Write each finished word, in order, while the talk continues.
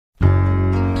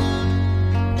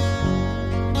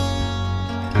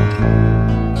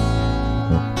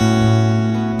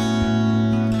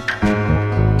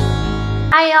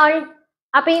Hi all.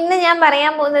 അപ്പോൾ ഇന്ന് ഞാൻ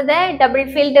പറയാൻ പോകുന്നത് double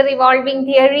field revolving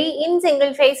theory in single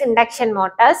phase induction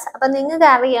Motors. അപ്പോൾ നിങ്ങൾക്ക്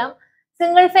അറിയാം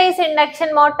single phase induction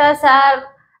Motors are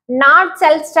not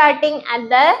self starting at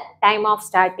the time of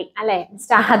starting അല്ലേ?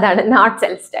 അതാണ് not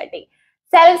self starting.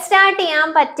 Self start ചെയ്യാൻ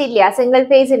പറ്റില്ല single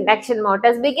phase induction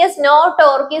Motors because no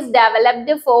torque is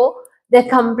developed for the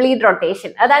complete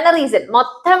rotation. അതാണ് reason.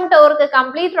 മൊത്തം torque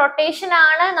complete rotation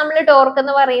ആണ് നമ്മൾ torque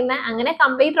എന്ന് പറയുന്നത്. അങ്ങനെ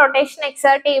കംപ്ലീറ്റ് റൊട്ടേഷൻ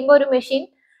എക്സേർട്ട് ചെയ്യുമ്പോൾ ഒരു മെഷീൻ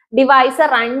ഡിവൈസ്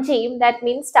റൺ ചെയ്യും. ദാറ്റ്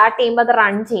മീൻസ് സ്റ്റാർട്ട് ചെയ്യുമ്പോൾ അത്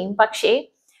റൺ ചെയ്യും. പക്ഷേ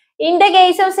in the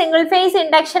case of single phase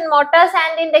induction motors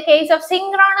and in the case of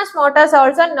synchronous motors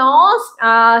also no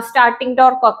starting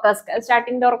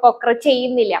torque occur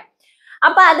ചെയ്യുന്നില്ല.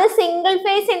 അപ്പൊ അത് സിംഗിൾ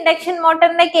ഫേസ് ഇൻഡക്ഷൻ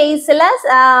മോട്ടറിന്റെ കേസിൽ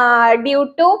ഡ്യൂ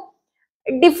ടു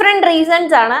ഡിഫറെന്റ്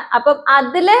റീസൺസ് ആണ്. അപ്പം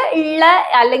അതില് ഉള്ള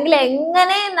അല്ലെങ്കിൽ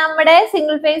എങ്ങനെ നമ്മുടെ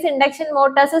single phase induction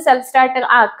Motors self start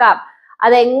ആക്കാം,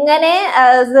 അതെങ്ങനെ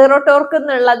സീറോ ടോർക്ക്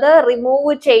എന്നുള്ളത്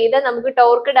റിമൂവ് ചെയ്ത് നമുക്ക്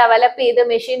ടോർക്ക് ഡെവലപ്പ് ചെയ്ത്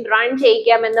മെഷീൻ റൺ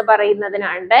ചെയ്യിക്കാം എന്ന്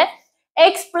പറയുന്നതിനാണ്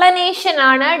എക്സ്പ്ലനേഷൻ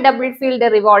ആണ് double field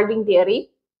revolving theory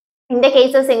in the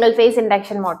case of single phase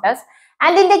induction Motors.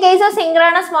 And in the case of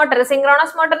synchronous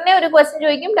മോട്ടറിനെ ഒരു question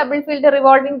ചോദിക്കും, ഡബിൾ ഫീൽഡ്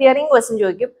റിവോൾവിംഗ് തിയറിയും ക്വസ്റ്റ്യൻ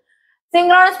ചോദിക്കും.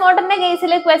 Synchronous മോട്ടറിന്റെ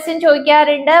കേസിൽ ക്വസ്റ്റ്യൻ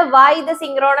ചോദിക്കാറുണ്ട് why the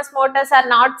synchronous Motors are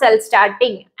not self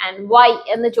starting and Y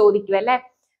എന്ന് ചോദിക്കും അല്ലെ.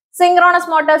 Synchronous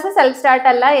Motors self start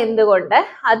അല്ല, എന്തുകൊണ്ട്?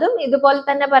 അതും ഇതുപോലെ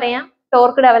തന്നെ പറയാം,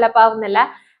 ടോർക്ക് ഡെവലപ്പ് ആവുന്നില്ല.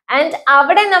 ആൻഡ്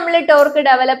അവിടെ നമ്മൾ ടോർക്ക്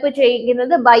ഡെവലപ്പ്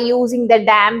ചെയ്യുന്നത് by using the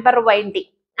damper winding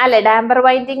അല്ലെ. ഡാംപർ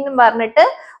വൈൻഡിങ് എന്ന് പറഞ്ഞിട്ട്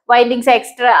windings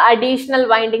extra additional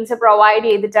windings provide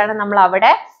ചെയ്തിട്ടാണ് നമ്മൾ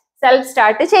അവിടെ സെൽഫ്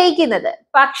സ്റ്റാർട്ട് ചെയ്യിക്കുന്നത്.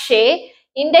 പക്ഷേ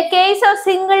in the case of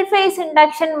single phase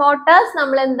induction Motors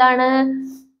നമ്മൾ എന്താണ്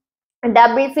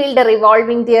ഡബിൾ ഫീൽഡ്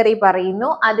റിവോൾവിംഗ് തിയറി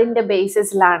പറയുന്നു, അതിന്റെ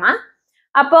ബേസിസിലാണ്.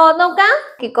 അപ്പോ നോക്കാം.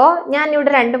 ഞാൻ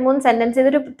ഇവിടെ 2-3 സെന്റൻസ്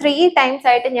ഇതൊരു 3 ടൈംസ്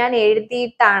ആയിട്ട് ഞാൻ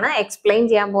എഴുതിയിട്ടാണ് എക്സ്പ്ലെയിൻ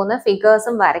ചെയ്യാൻ പോകുന്നത്.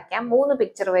 ഫിഗേഴ്സും വരയ്ക്കാം, 3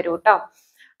 പിക്ചർ വരും കേട്ടോ.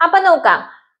 അപ്പൊ നോക്കാം.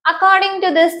 അക്കോർഡിംഗ് ടു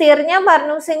ദിസ് തിയറി ഞാൻ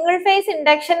പറഞ്ഞു സിംഗിൾ ഫേസ്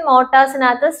ഇൻഡക്ഷൻ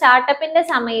മോട്ടോഴ്സിനകത്ത് സ്റ്റാർട്ടപ്പിന്റെ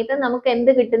സമയത്ത് നമുക്ക്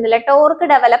എന്ത് കിട്ടുന്നില്ല, ടോർക്ക്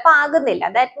ഡെവലപ്പ് ആകുന്നില്ല.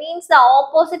 ദാറ്റ് മീൻസ് ദ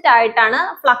ഓപ്പോസിറ്റ് ആയിട്ടാണ്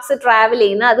ഫ്ലക്സ് ട്രാവൽ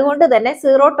ചെയ്യുന്നത്. അതുകൊണ്ട് തന്നെ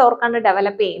സീറോ ടോർക്കാണ്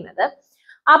ഡെവലപ്പ് ചെയ്യുന്നത്.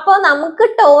 അപ്പോൾ നമുക്ക്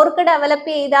ടോർക്ക് ഡെവലപ്പ്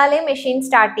ചെയ്താലേ മെഷീൻ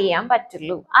സ്റ്റാർട്ട് ചെയ്യാൻ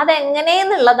പറ്റുള്ളൂ.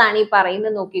 അതെങ്ങനെയെന്നുള്ളതാണ് ഈ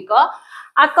പറയുന്നത്. നോക്കിക്കോ.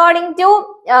 According to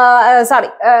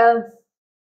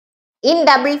in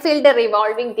double field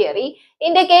revolving theory,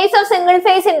 in the case of single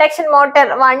phase induction motor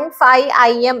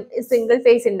 1.5 im single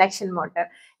phase induction motor,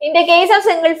 in the case of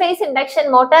single phase induction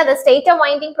motor the stator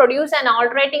winding produce an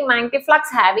alternating magnetic flux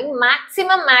having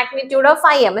maximum magnitude of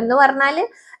 5m എന്ന് പറഞ്ഞാൽ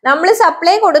നമ്മൾ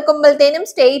supply കൊടുക്കുമ്പോഴത്തേനും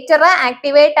stator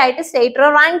activate ആയിട്ട് stator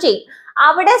run ചെയ്യും.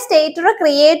 അവിടെ stator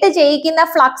create ചെയ്യിക്കുന്ന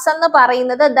flux എന്ന്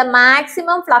പറയുന്നത് the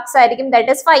maximum flux ആയിരിക്കും,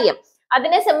 that is 5m.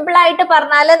 അതിനെ സിമ്പിൾ ആയിട്ട്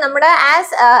പറഞ്ഞാൽ നമ്മുടെ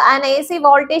as an A C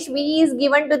voltage V is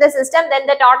given to the system then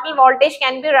the total voltage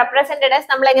can be represented as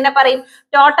നമ്മൾ എങ്ങനെ പറയും,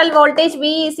 total voltage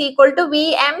V is equal to V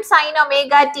M sine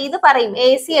omega T എന്ന് പറയും. A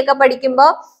C ഒക്കെ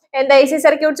പഠിക്കുമ്പോൾ എന്താ A C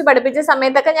circuits പഠിപ്പിച്ച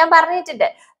സമയത്തൊക്കെ ഞാൻ പറഞ്ഞിട്ടുണ്ട്.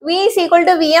 V is equal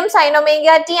to V M sine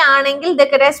omega T ആണെങ്കിൽ the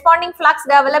corresponding flux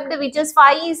developed which is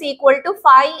 5 is equal to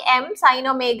 5m sine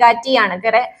omega T ആണ്.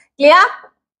 Clear?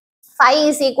 5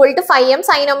 is equal to 5m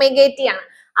sine omega T ആണ്.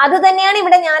 അത് തന്നെയാണ്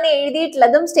ഇവിടെ ഞാൻ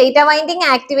എഴുതിയിട്ടുള്ളതും. സ്റ്റേറ്റർ വൈൻഡിങ്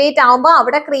ആക്ടിവേറ്റ് ആവുമ്പോൾ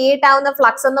അവിടെ create ആവുന്ന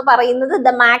ഫ്ലക്സ് എന്ന് പറയുന്നത്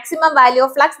the maximum value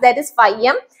of flux that is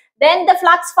 5m. Then the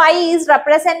flux phi is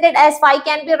represented as phi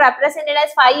can be represented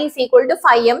as phi is equal to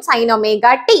 5m sin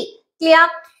omega t. Clear?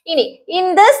 In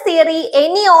this theory,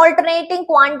 any alternating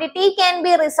quantity can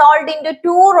be resolved into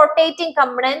 2 rotating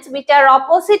components which are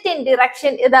opposite in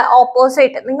direction. The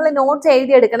opposite. നിങ്ങൾ notes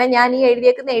എഴുതി എടുക്കണം, ഞാൻ ഈ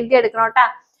എഴുതിയേക്കുന്ന എഴുതി എടുക്കണം കേട്ടാ.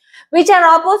 Which are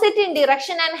opposite in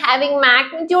direction and having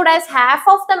magnitude as half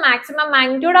of the maximum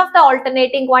magnitude of the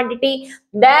alternating quantity.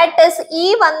 That is ഈ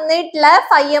വന്നിട്ടുള്ള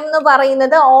 5m എന്ന്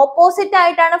പറയുന്നത് ഓപ്പോസിറ്റ്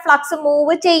ആയിട്ടാണ് ഫ്ലക്സ്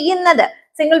മൂവ് ചെയ്യുന്നത്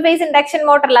സിംഗിൾ ഫേസ് ഇൻഡക്ഷൻ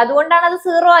മോട്ടറിൽ. അതുകൊണ്ടാണ് അത്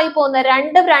സീറോ ആയി പോകുന്നത്.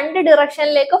 രണ്ട്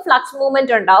ഡിറക്ഷനിലേക്ക് ഫ്ലക്സ്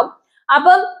മൂവ്മെന്റ് ഉണ്ടാവും.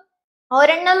 അപ്പം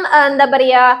ഒരെണ്ണം എന്താ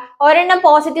പറയാ, ഒരെണ്ണം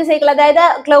പോസിറ്റീവ് സൈക്കിൾ അതായത്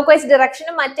ക്ലോക്ക് വൈസ്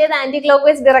ഡിറക്ഷനും മറ്റേത് ആന്റി ക്ലോക്ക്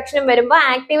വൈസ് ഡിറക്ഷനും വരുമ്പോൾ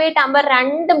ആക്ടിവേറ്റ് ആകുമ്പോൾ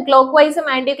രണ്ടും clock വൈസും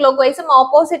anti clock വൈസും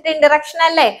opposite in direction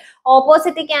അല്ലേ.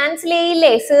 ഓപ്പോസിറ്റ് ക്യാൻസൽ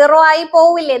ചെയ്യില്ലേ, സീറോ ആയി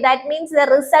പോവില്ലേ. That means the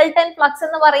resultant flux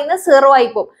എന്ന് പറയുന്നത് സീറോ ആയി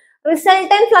പോകും.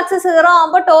 റിസൾട്ടന്റ് ഫ്ലക്സ് സീറോ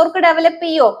ആകുമ്പോൾ ടോർക്ക് ഡെവലപ്പ്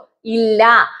ചെയ്യോ? ഇല്ല.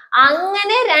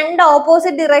 അങ്ങനെ രണ്ട്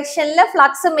ഓപ്പോസിറ്റ് ഡിറക്ഷനിൽ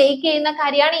ഫ്ലക്സ് മേക്ക് ചെയ്യുന്ന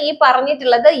കാര്യമാണ് ഈ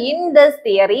പറഞ്ഞിട്ടുള്ളത്. In this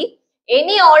theory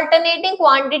any alternating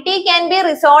quantity can be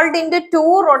resolved into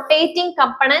 2 rotating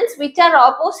components which are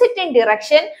opposite in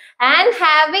direction and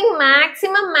having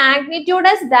maximum magnitude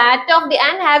as that of the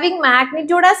and having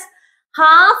magnitude as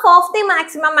half of the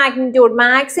maximum magnitude.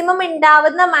 Maximum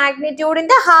ഉണ്ടാവുന്ന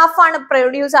മാഗ്നിറ്റ്യൂഡിന്റെ half ആണ്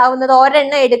produce ആവുന്നത്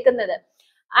ഒരെണ്ണം എടുക്കുന്നത്.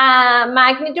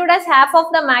 magnitude as half of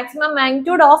the maximum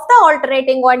magnitude of the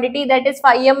alternating quantity, that is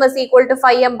phi m is equal to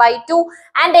phi m by 2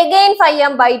 and again phi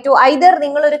m by 2. Either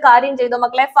നിങ്ങൾ ഒരു കാര്യം ചെയ്തോ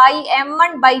മക്കളെ, phi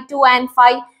m1 by 2 and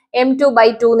phi m2 by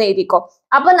 2 എന്ന് എഴുതിക്കോ.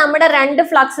 അപ്പൊ നമ്മുടെ രണ്ട്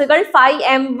ഫ്ലക്സുകൾ phi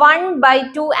m1 by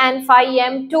 2 and phi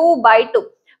m2 by 2.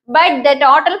 But the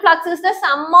total flux is the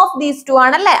sum of these two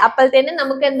ആണല്ലേ. അപ്പോഴത്തേനും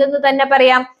നമുക്ക് എന്തെന്ന് തന്നെ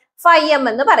പറയാം, phi m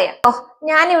എന്ന് പറയാം.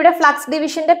 ഞാൻ ഇവിടെ ഫ്ലക്സ്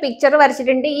ഡിവിഷന്റെ പിക്ചർ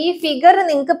വരച്ചിട്ടുണ്ട്. ഈ ഫിഗർ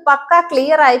നിങ്ങൾക്ക് പക്ക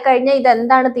ക്ലിയർ ആയി കഴിഞ്ഞാൽ ഇത്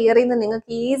എന്താണ് തിയറി എന്ന്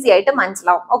നിങ്ങൾക്ക് ഈസി ആയിട്ട്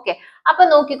മനസ്സിലാവും. ഓക്കെ, അപ്പൊ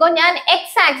നോക്കിക്കോ, ഞാൻ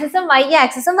എക്സ് ആക്സിസും വൈ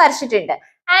ആക്സിസും വരച്ചിട്ടുണ്ട്.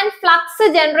 ആൻഡ് ഫ്ലക്സ്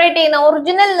ജനറേറ്റ് ചെയ്യുന്ന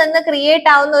ഒറിജിനൽ നിന്ന് ക്രിയേറ്റ്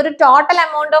ആവുന്ന ഒരു total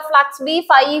amount of flux B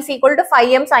phi is equal to phi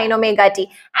m sin omega t.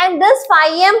 And this phi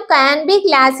m can be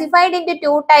classified into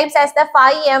two types as the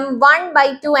phi m1 by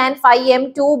 2 and phi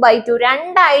m2 by 2.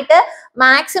 രണ്ടായിട്ട്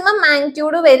maximum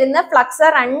magnitude വരുന്ന flux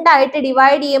രണ്ടായിട്ട്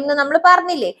divide ചെയ്യുമെന്ന് നമ്മൾ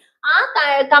പറഞ്ഞില്ലേ. ആ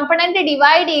component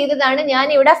divide ചെയ്തതാണ് ഞാൻ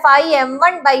ഇവിടെ phi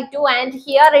m1 by 2 and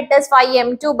here it is phi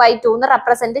m2 by 2 എന്ന്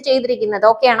റെപ്രസെന്റ് ചെയ്തിരിക്കുന്നത്.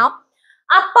 ഓക്കെ ആണോ?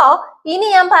 അപ്പോ ഇനി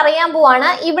ഞാൻ പറയാൻ പോവാണ്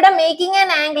ഇവിടെ മേക്കിംഗ് ആൻ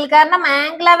ആംഗിൾ. കാരണം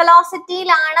ആംഗുലർ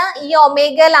വെലോസിറ്റിയിലാണ് ഈ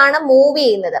ഒമേഗയിലാണ് മൂവ്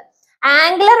ചെയ്യുന്നത്.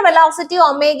 Angular velocity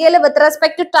ഒമേഗയിൽ with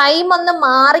respect to time ഒന്ന്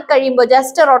മാറിക്കഴിയുമ്പോൾ,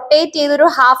 ജസ്റ്റ് റൊട്ടേറ്റ് ചെയ്തൊരു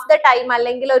ഹാഫ് ദ ടൈം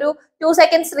അല്ലെങ്കിൽ ഒരു 2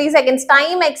 seconds 3 seconds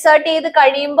ടൈം എക്സേർട്ട് ചെയ്ത്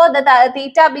കഴിയുമ്പോൾ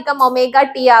തീറ്റ ബിക്കം ഒമേഗ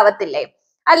ടി ആവത്തില്ലേ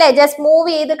അല്ലെ? ജസ്റ്റ്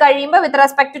മൂവ് ചെയ്ത് കഴിയുമ്പോൾ വിത്ത്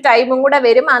റെസ്പെക്ട് ടു ടൈമും കൂടെ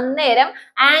വരും. അന്നേരം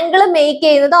ആംഗിൾ മേക്ക്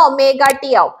ചെയ്യുന്നത് ഒമേഗ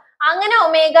ടി ആവും. അങ്ങനെ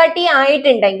ഒമേഗ ടി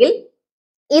ആയിട്ടുണ്ടെങ്കിൽ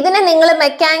ഇതിനെ നിങ്ങൾ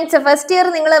മെക്കാനിക്സ് ഫസ്റ്റ് ഇയർ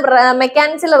നിങ്ങൾ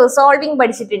മെക്കാനിക്സിൽ റിസോൾവിംഗ്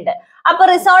പഠിച്ചിട്ടുണ്ട്. അപ്പൊ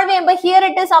റിസോൾവ് ചെയ്യുമ്പോൾ here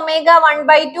it is omega 1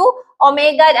 by 2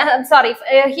 omega sorry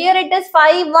here it is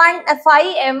phi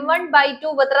m1 by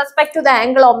 2 with respect to the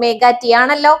angle omega T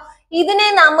ആണല്ലോ. ഇതിനെ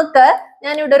നമുക്ക്,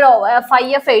 ഞാൻ ഇവിടെ ഒരു phi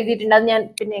f എഴുതിയിട്ടുണ്ട്, അത് ഞാൻ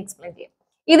പിന്നെ എക്സ്പ്ലെയിൻ ചെയ്യാം.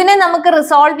 ഇതിനെ നമുക്ക്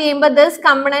റിസോൾവ് ചെയ്യുമ്പോൾ this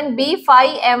component B phi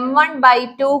m1 by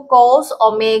 2 cos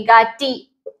omega T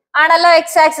ആണല്ലോ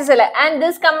എക്സ് ആക്സിസിൽ. And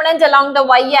this component along the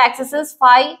y axis is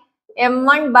phi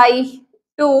m1 by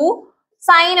 2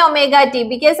 sin omega t,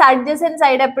 because adjacent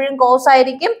side എപ്പോഴും cos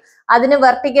ആയിരിക്കും, അതിന്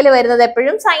വെർട്ടിക്കൽ വരുന്നത്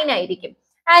എപ്പോഴും sin ആയിരിക്കും.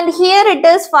 And here it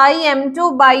is phi m2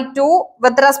 by 2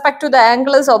 with respect to the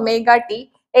angle is omega t.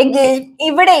 Again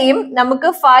ഇവിടെയും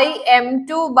നമുക്ക് phi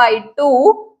m2 by 2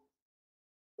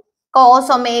 cos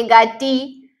omega t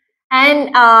and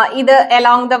ഇത്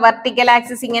along the vertical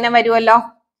axis ഇങ്ങനെ വരുമല്ലോ.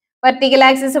 വെർട്ടിക്കൽ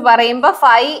ആക്സിസ് പറയുമ്പോൾ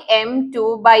phi m2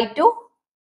 by 2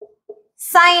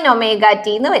 sine omega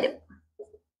T എന്ന് വരും.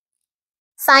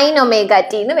 Sine omega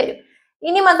T എന്ന് വരും.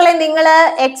 ഇനി മക്കളെ നിങ്ങൾ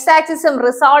എക്സ് ആക്സിസും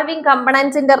റിസോൾവിംഗ്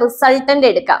കമ്പണൻസിന്റെ റിസൾട്ടന്റ്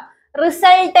എടുക്കാം.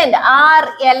 Resultant R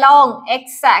along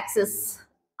X axis.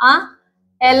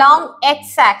 Along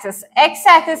X axis. X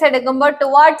axis എടുക്കുമ്പോൾ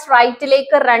ടുവാർഡ്സ്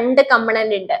റൈറ്റിലേക്ക് രണ്ട്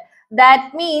കമ്പണന്റ് ഉണ്ട്.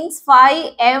 That means phi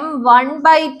m1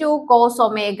 by 2 cos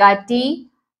omega T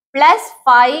plus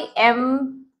phi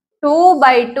m2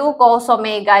 by 2 cos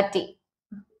omega T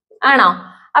ആണോ?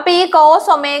 അപ്പൊ ഈ cos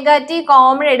ഒമേഗ ടി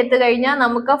കോമൺ എടുത്തു കഴിഞ്ഞാൽ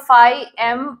നമുക്ക് phi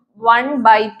m1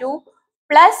 by 2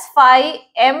 plus phi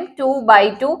m2 by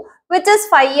 2 which is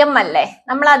phi m അല്ലേ?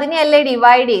 നമ്മൾ അതിനെയല്ലേ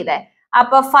divide ചെയ്തേ.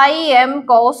 അപ്പൊ phi m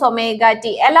cos omega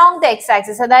T along the X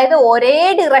axis, അതായത് ഒരേ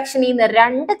ഡിറക്ഷനിൽ നിന്ന്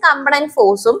രണ്ട് കമ്പണന്റ്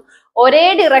ഫോഴ്സും ഒരേ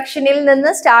ഡിറക്ഷനിൽ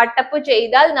നിന്ന് സ്റ്റാർട്ടപ്പ്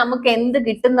ചെയ്താൽ നമുക്ക് എന്ത്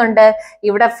കിട്ടുന്നുണ്ട്?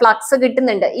 ഇവിടെ ഫ്ലക്സ്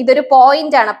കിട്ടുന്നുണ്ട്. ഇതൊരു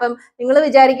പോയിന്റ് ആണ്. അപ്പം നിങ്ങൾ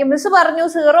വിചാരിക്കും മിസ് പറഞ്ഞു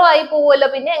സീറോ ആയി പോവുമല്ലോ,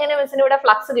 പിന്നെ എങ്ങനെ മിസ്സിന് ഇവിടെ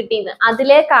ഫ്ലക്സ് കിട്ടിയെന്ന്.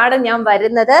 അതിലേക്കാണ് ഞാൻ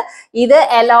വരുന്നത്. ഇത്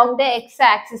along the X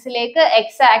ആക്സിസിലേക്ക്,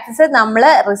 X axis നമ്മൾ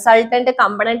resultant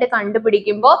component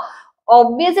കണ്ടുപിടിക്കുമ്പോൾ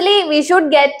obviously we should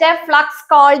get a flux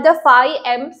called the phi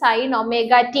m sin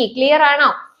omega t. Clear ആണോ?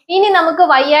 ഇനി നമുക്ക്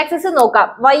y ആക്സിസ് നോക്കാം.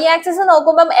 y ആക്സിസ്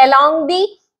നോക്കുമ്പോൾ along the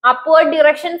upward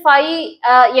direction phi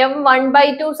m1 by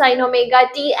 2 sin omega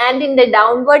t and in the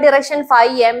downward direction phi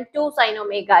m2 sin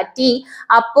omega t.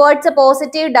 Upwards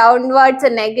positive, downwards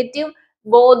negative,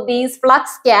 both these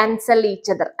flux cancel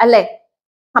each other അല്ലേ?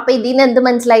 അപ്പൊ ഇതിന് എന്ത്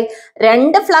മനസ്സിലായി?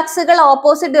 രണ്ട് ഫ്ലക്സുകൾ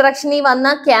opposite ഡിറക്ഷനിൽ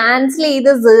വന്നാൽ cancel ചെയ്ത്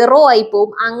zero ആയി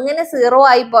പോകും. അങ്ങനെ സീറോ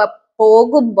ആയി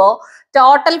പോകുമ്പോ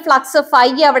ടോട്ടൽ ഫ്ലക്സ് ഫൈ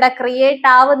അവിടെ ക്രിയേറ്റ്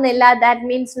ആവുന്നില്ല. That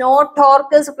means no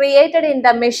torque is created in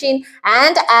the machine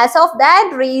and as of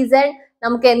that reason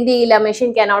നമുക്ക് എന്ത് ചെയ്യില്ല, machine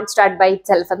cannot start by it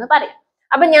self എന്ന് പറയും.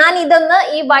 അപ്പൊ ഞാൻ ഇതൊന്ന്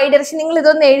ഈ വൈ ഡയറക്ഷൻ നിങ്ങൾ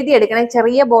ഇതൊന്ന് എഴുതിയെടുക്കണേ.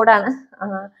 ചെറിയ ബോർഡാണ്.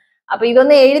 അപ്പൊ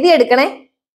ഇതൊന്ന് എഴുതിയെടുക്കണേ.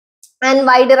 ആൻഡ്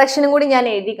വൈ ഡയറക്ഷനും കൂടി ഞാൻ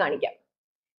എഴുതി കാണിക്കാം.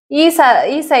 ഈ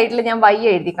സൈഡിൽ ഞാൻ y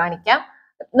എഴുതി കാണിക്കാം.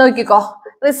 നോക്കിക്കോ,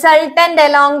 resultant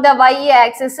along the y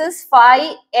axis is phi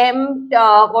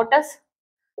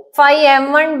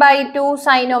m1 by 2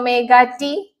 sin omega t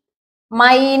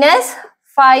minus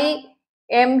phi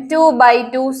m2 by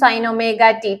 2 sin omega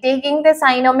t. Taking the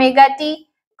sin omega t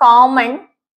common,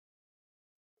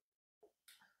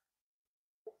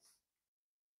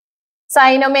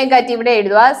 sin omega t ഇവിടെ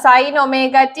എഴുതുക. sin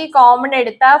omega t കോമൺ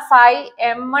എടുത്ത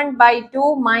 5m1/2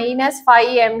 minus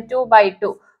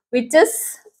 5m2/2 which is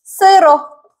 0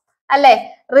 അല്ലെ.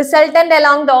 Resultant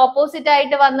along the opposite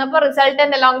ആയിട്ട് വന്നപ്പോ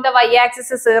resultant along the y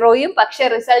axis 0യും പക്ഷെ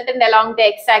resultant along the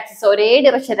x axis ഒരേ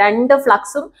direction, രണ്ട്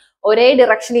ഫ്ലക്സും ഒരേ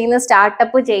ഡിറക്ഷനിൽ നിന്ന്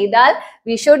സ്റ്റാർട്ടപ്പ് ചെയ്താൽ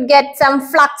we should get some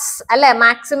flux അല്ലെ.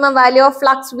 Maximum value of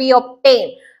flux V ഒബ്ടെയിൻ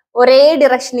ഒരേ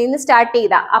ഡിറക്ഷനിൽ നിന്ന് സ്റ്റാർട്ട്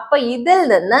ചെയ്ത. അപ്പൊ ഇതിൽ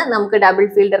നിന്ന് നമുക്ക് ഡബിൾ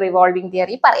ഫീൽഡ് റിവോൾവിംഗ്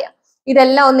തിയറി പറയാം.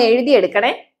 ഇതെല്ലാം ഒന്ന്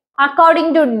എഴുതിയെടുക്കണേ.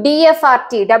 According to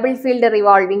DFRT double field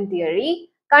revolving theory,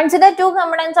 consider two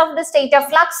components of the state of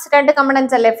flux. രണ്ട്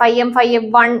components അല്ലേ, phi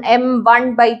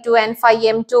m1/2 and phi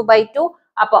m2/2.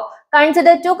 അപ്പൊ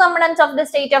consider two components of the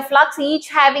state of flux each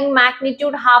having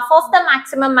magnitude half of the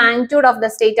maximum magnitude of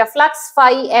the state of flux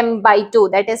phi m/2,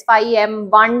 that is phi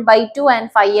m1/2 and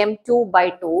phi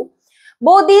m2/2.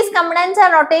 Both these components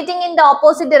are rotating in the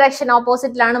opposite direction.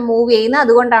 Opposite ലാണ് move ചെയ്യുന്നത്,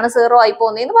 അതുകൊണ്ടാണ് 0 ആയി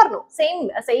പോകുന്നതെന്ന് പറഞ്ഞു.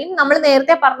 Same നമ്മൾ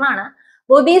നേരത്തെ പറഞ്ഞാണ്.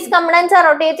 Both these components are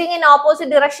rotating in opposite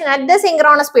direction at the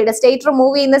synchronous speed. Stator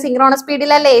move ചെയ്യുന്ന synchronous speed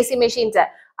ലല്ലേ AC machines.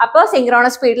 അപ്പോൾ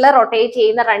synchronous speed ൽ റൊട്ടേറ്റ്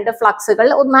ചെയ്യുന്ന രണ്ട് ഫ്ലക്സുകൾ,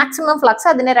 മാക്സിമം ഫ്ലക്സ്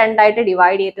അതിനെ രണ്ടായിട്ട്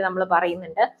ഡിവൈഡ് ചെയ്തിട്ട് നമ്മൾ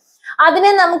പറയുന്നുണ്ട്.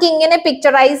 അതിനെ നമുക്ക് ഇങ്ങനെ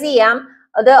പിക്ചറൈസ് ചെയ്യാം.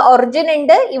 അത് ഒറിജിൻ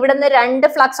ഉണ്ട്, ഇവിടുന്ന് രണ്ട്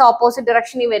ഫ്ലക്സ് ഓപ്പോസിറ്റ്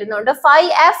ഡിറക്ഷനിൽ വരുന്നുണ്ട്. phi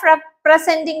f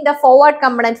representing the forward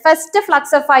component. First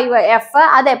flux phi f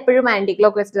അത് എപ്പോഴും ആന്റി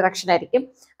ക്ലോക്ക് വൈസ് ഡിറക്ഷൻ ആയിരിക്കും.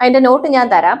 അതിന്റെ നോട്ട് ഞാൻ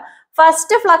തരാം.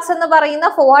 ഫസ്റ്റ് ഫ്ലക്സ് എന്ന് പറയുന്ന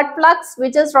forward flux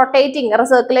which is rotating,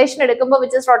 circulation എടുക്കുമ്പോൾ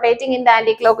which is rotating in the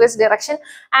anti-clockwise direction,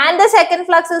 and the second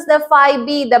flux is the phi b,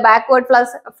 the backward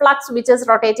flux which is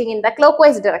rotating in the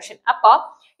clockwise direction. അപ്പോൾ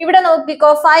ഇവിടെ നോക്കിക്കോ,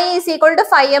 phi is equal to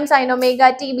phi m sin omega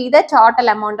t be the total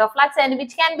amount of flux, and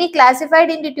which can be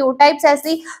classified into two types as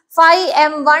the phi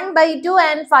m1/2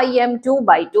 and phi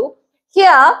m2/2.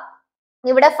 Here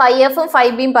ഇവിടെ phi f ഉം phi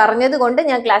b യും പറഞ്ഞത് കൊണ്ട്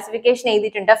ഞാൻ classification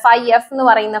എഴുതിയിട്ടുണ്ട്. phi f എന്ന്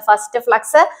പറയുന്ന first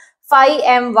flux phi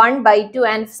m1/2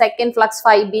 and second flux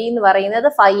phi b എന്ന് പറയുന്നത്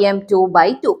phi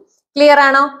m2/2. ക്ലിയർ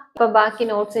ആണോ? അപ്പൊ ബാക്കി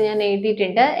നോട്ട്സ് ഞാൻ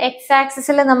എഴുതിയിട്ടുണ്ട്. എക്സ്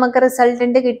ആക്സിസിൽ നമുക്ക്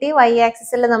റിസൾട്ടന്റ് കിട്ടി, y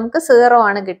ആക്സിസിൽ നമുക്ക് 0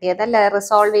 ആണ് കിട്ടിയത് അല്ലെ.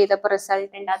 റിസോൾവ് ചെയ്തപ്പോൾ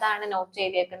റിസൾട്ടന്റ്, അതാണ് നോട്ട്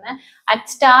ചെയ്തേക്കുന്നത്. At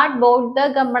start both the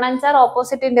components R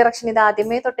opposite in direction. ഇത്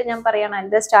ആദ്യമേ തൊട്ട് ഞാൻ പറയണം.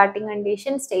 At the starting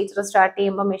condition, stator start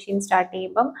ചെയ്യുമ്പോൾ, മെഷീൻ സ്റ്റാർട്ട്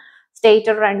ചെയ്യുമ്പോൾ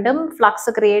സ്റ്റേറ്റർ രണ്ടും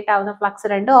ഫ്ലക്സ് ക്രിയേറ്റ് ആവുന്ന ഫ്ലക്സ്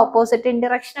രണ്ടും ഓപ്പോസിറ്റ് ഇൻ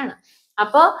ഡിറക്ഷൻ ആണ്.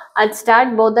 അപ്പോൾ at start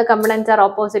both the components are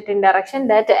opposite in direction,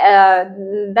 that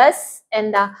thus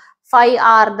എന്താ phi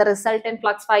r, the resultant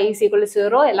flux phi is equal to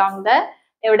 0 along the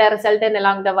resultant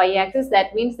along the y axis. That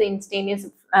means the instantaneous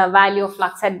value of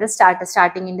flux at the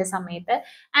starting in the സമയത്ത്.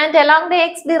 And along the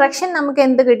x direction നമുക്ക്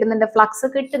എന്ത് കിട്ടുന്നുണ്ട്? Flux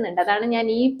കിട്ടുന്നുണ്ട്. അതാണ് ഞാൻ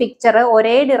ഈ picture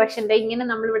ഒരേ ഡിറക്ഷന്റെ ഇങ്ങനെ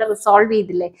നമ്മൾ ഇവിടെ റിസോൾവ്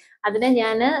ചെയ്തില്ലേ, അതിനെ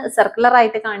ഞാൻ സർക്കുലർ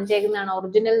ആയിട്ട് കാണിച്ചേക്കുന്നതാണ്.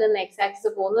 ഒറിജിനിൽ നിന്ന് എക്സ് ആക്സിസ്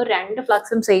പോകുന്നു, രണ്ട്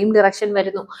ഫ്ലക്സും സെയിം ഡിറക്ഷൻ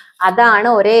വരുന്നു. അതാണ്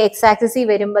ഒരേ എക്സ് ആക്സിസിൽ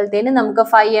വരുമ്പോഴത്തേന് നമുക്ക്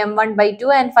phi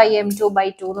m1/2 and phi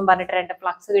m2/2 എന്ന് പറഞ്ഞിട്ട് രണ്ട്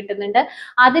ഫ്ലക്സ് കിട്ടുന്നുണ്ട്.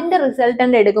 അതിന്റെ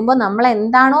റിസൾട്ടന്റ് എടുക്കുമ്പോൾ നമ്മൾ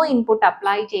എന്താണോ ഇൻപുട്ട്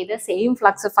അപ്ലൈ ചെയ്ത് same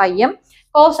flux phi m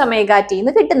cos omega t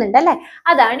എന്ന് കിട്ടുന്നുണ്ട് അല്ലെ.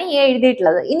 അതാണ് ഈ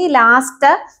എഴുതിയിട്ടുള്ളത്. ഇനി ലാസ്റ്റ്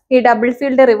ഈ ഡബിൾ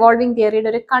ഫീൽഡ് റിവോൾവിംഗ് തിയറിയുടെ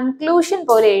ഒരു കൺക്ലൂഷൻ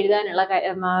പോലെ എഴുതാനുള്ള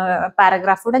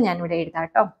പാരഗ്രാഫ് കൂടെ ഞാൻ ഇവിടെ എഴുതാം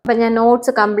കേട്ടോ. അപ്പൊ ഞാൻ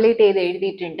നോട്ട്സ് കംപ്ലീറ്റ് ചെയ്ത്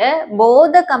എഴുതിയിട്ടുണ്ട്.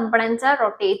 Both the components R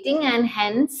rotating and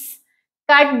hence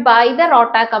cut by the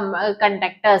റോട്ട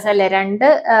conductors അല്ലെ. രണ്ട്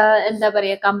എന്താ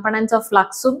പറയുക, കമ്പണൻസ് ഓഫ്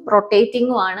ഫ്ലക്സും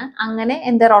റൊട്ടേറ്റിംഗും ആണ്. അങ്ങനെ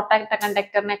റോട്ട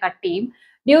കണ്ടക്ടറിനെ കട്ട് ചെയ്യും.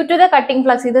 Due to the cutting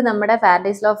flux, ഇത് നമ്മുടെ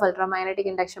Faraday's law of electromagnetic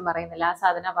induction പറയുന്നില്ല, ആ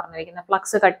സാധനം പറഞ്ഞിരിക്കുന്നത്.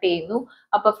 ഫ്ലക്സ് കട്ട് ചെയ്യുന്നു,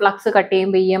 അപ്പൊ ഫ്ലക്സ് കട്ട്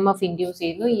ചെയ്യുമ്പോൾ EMF ഇൻഡ്യൂസ്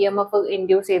ചെയ്യുന്നു. EMF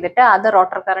ഇൻഡ്യൂസ് ചെയ്തിട്ട് അത്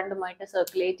റോട്ടർ കറണ്ടുമായിട്ട്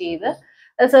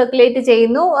സർക്കുലേറ്റ്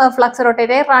ചെയ്യുന്നു. ഫ്ലക്സ്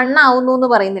റൊട്ടേറ്റ് റൺ ആവുന്നു എന്ന്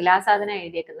പറയുന്നില്ല, ആ സാധനം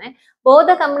എഴുതിയേക്കുന്നത്. Both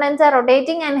the components are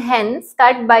rotating and hence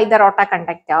cut by the rotor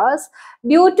conductors.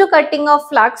 Due to cutting of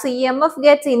flux, EMF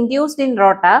gets induced in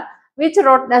rotor, which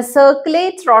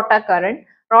circulates rotor current.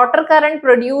 Rotor current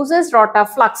produces rotor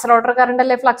flux. Rotor current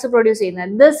alle flux produce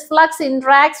ചെയ്യുന്നത്. This flux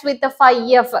interacts with the phi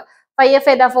f. Phi f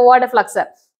is the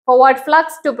forward flux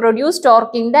to produce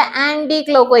torque in the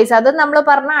anti-clockwise. അത് നമ്മൾ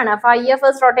പറഞ്ഞാണ്. phi f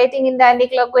is rotating in the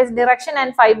anti-clockwise direction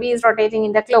and phi b is rotating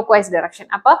in the clockwise direction.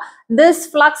 അപ്പോൾ this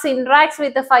flux interacts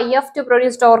with the phi f to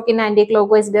produce torque in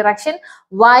anti-clockwise direction,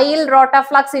 while rotor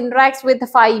flux interacts with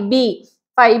phi b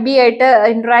ആയിട്ട്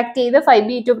interact ചെയ്ത് phi b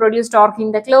to produce torque in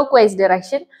the clockwise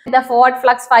direction. The forward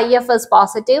flux phi f is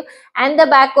positive and the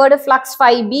backward flux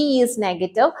phi b is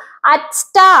negative. At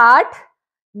start,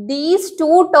 these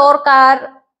two torque are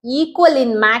equal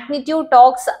in magnitude.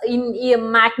 Torques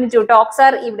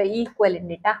are equal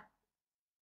in it.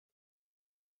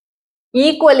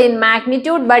 Equal in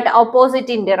magnitude but opposite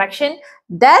in direction.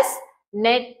 Thus,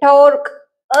 net torque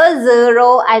is 0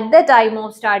 at the time of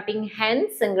starting. Hence,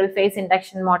 single phase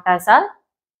induction motors are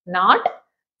not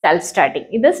self starting.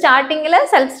 ഇത് സ്റ്റാർട്ടിങ്ങിൽ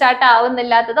self start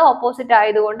ആവുന്നില്ലാത്തത് opposite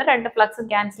ആയതുകൊണ്ട് രണ്ട് ഫ്ലക്സും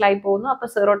cancel ആയി പോകുന്നു. അപ്പൊ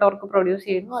zero torque produce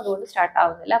ചെയ്യുന്നു, അതുകൊണ്ട് start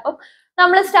ആവുന്നില്ല. അപ്പം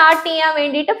നമ്മൾ സ്റ്റാർട്ട് ചെയ്യാൻ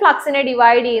വേണ്ടിയിട്ട് ഫ്ലക്സിനെ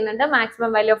ഡിവൈഡ് ചെയ്യുന്നുണ്ട്.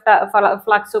 മാക്സിമം വാല്യൂ ഓഫ്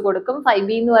ഫ്ലക്സ് കൊടുക്കും. 5B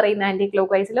എന്ന് പറയുന്ന ആന്റി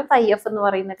ക്ലോക്ക് വൈസിലും 5F എന്ന്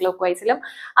പറയുന്ന ക്ലോക്ക് വൈസിലും.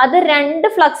 അത് രണ്ട്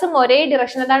ഫ്ലക്സും ഒരേ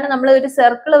ഡിറക്ഷൻ. അതാണ് നമ്മൾ ഒരു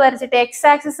സർക്കിൾ വരച്ചിട്ട് എക്സ്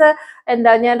ആക്സിസ്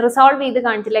ഞാൻ റിസോൾവ് ചെയ്ത്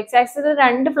കാണിച്ചില്ല. എക്സ് ആക്സിൽ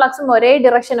രണ്ട് ഫ്ലക്സും ഒരേ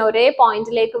ഡിറക്ഷൻ ഒരേ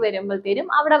പോയിന്റിലേക്ക് വരുമ്പോഴത്തേനും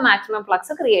അവിടെ മാക്സിമം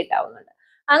ഫ്ലക്സ് ക്രിയേറ്റ് ആവുന്നുണ്ട്.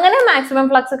 അങ്ങനെ മാക്സിമം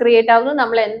ഫ്ലക്സ് ക്രിയേറ്റ് ആവുന്നു.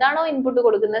 നമ്മൾ എന്താണോ ഇൻപുട്ട്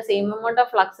കൊടുക്കുന്നത് സെയിം എമൗണ്ട്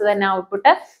ഓഫ് ഫ്ലക്സ് തന്നെ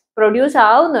ഔട്ട്പുട്ട് പ്രൊഡ്യൂസ്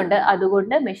ആവുന്നുണ്ട്.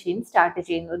 അതുകൊണ്ട് മെഷീൻ സ്റ്റാർട്ട്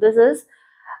ചെയ്യുന്നു. This is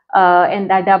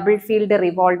double field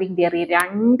revolving theory.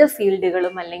 രണ്ട്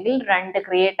ഫീൽഡുകളും അല്ലെങ്കിൽ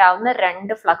ക്രിയേറ്റ് ആവുന്ന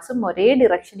രണ്ട് ഫ്ലക്സും ഒരേ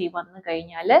ഡിറക്ഷനിൽ വന്നു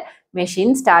കഴിഞ്ഞാൽ മെഷീൻ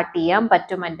സ്റ്റാർട്ട് ചെയ്യാൻ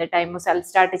പറ്റും. അറ്റ് ടൈം സെൽഫ്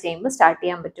സ്റ്റാർട്ട് ചെയ്യുമ്പോൾ സ്റ്റാർട്ട്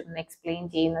ചെയ്യാൻ പറ്റും എന്ന് എക്സ്പ്ലെയിൻ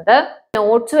ചെയ്യുന്നത്.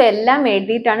 നോട്ട്സും എല്ലാം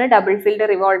എഴുതിയിട്ടാണ് ഡബിൾ ഫീൽഡ്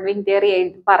റിവോൾവിംഗ് തിയറി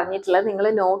പറഞ്ഞിട്ടുള്ളത്. നിങ്ങൾ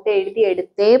നോട്ട് എഴുതി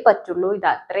എടുത്തേ പറ്റുള്ളൂ. ഇത്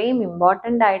അത്രയും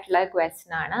ഇമ്പോർട്ടൻ്റ് ആയിട്ടുള്ള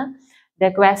ക്വസ്റ്റ്യൻ ആണ്.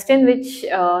 The question which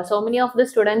so many of the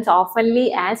students oftenly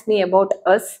ask me about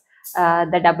us,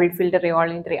 the double field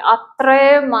revolving theory.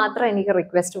 അത്രയും മാത്രം എനിക്ക്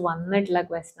റിക്വസ്റ്റ് വന്നിട്ടുള്ള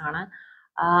ക്വസ്റ്റ്യൻ ആണ്.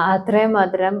 അത്രയും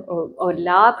മാത്രം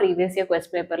എല്ലാ പ്രീവിയസ് ഇയർ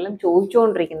ക്വസ്റ്റ് പേപ്പറിലും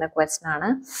ചോദിച്ചുകൊണ്ടിരിക്കുന്ന ക്വസ്റ്റ്യൻ ആണ്.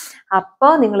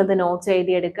 അപ്പോൾ നിങ്ങളിത് നോട്ട്സ്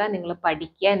എഴുതിയെടുക്കുക, നിങ്ങൾ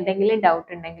പഠിക്കുക. എന്തെങ്കിലും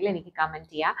ഡൗട്ട് ഉണ്ടെങ്കിൽ എനിക്ക്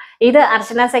കമൻറ്റ് ചെയ്യുക. ഇത്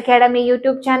അർച്ചനാസ് അക്കാഡമി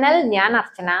യൂട്യൂബ് ചാനൽ. ഞാൻ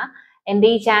അർച്ചന. എൻ്റെ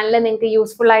ഈ ചാനൽ നിങ്ങൾക്ക്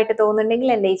യൂസ്ഫുൾ ആയിട്ട്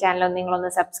തോന്നുന്നുണ്ടെങ്കിൽ എൻ്റെ ഈ ചാനൽ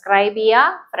നിങ്ങളൊന്ന് സബ്സ്ക്രൈബ്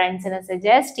ചെയ്യുക, ഫ്രണ്ട്സിനെ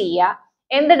സജസ്റ്റ് ചെയ്യുക.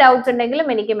 എന്ത് ഡൗട്ട്സ് ഉണ്ടെങ്കിലും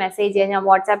എനിക്ക് മെസ്സേജ് ചെയ്യാം. ഞാൻ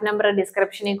വാട്സാപ്പ് നമ്പർ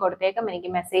ഡിസ്ക്രിപ്ഷനിൽ കൊടുത്തേക്കും. എനിക്ക്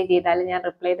മെസ്സേജ് ചെയ്താൽ ഞാൻ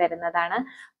റിപ്ലൈ തരുന്നതാണ്.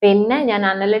 പിന്നെ ഞാൻ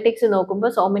അനലിറ്റിക്സ്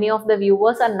നോക്കുമ്പോൾ so many of the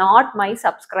viewers are not my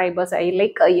subscribers.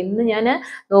 ഇന്ന് ഞാൻ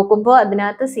നോക്കുമ്പോൾ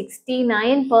അതിനകത്ത്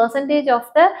 69%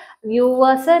 of the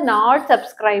viewers not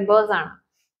subscribers ആണ്.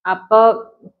 അപ്പോൾ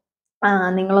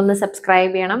നിങ്ങളൊന്ന്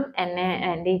സബ്സ്ക്രൈബ് ചെയ്യണം,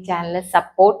 എൻ്റെ ഈ ചാനൽ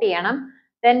സപ്പോർട്ട് ചെയ്യണം.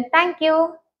 Then thank you.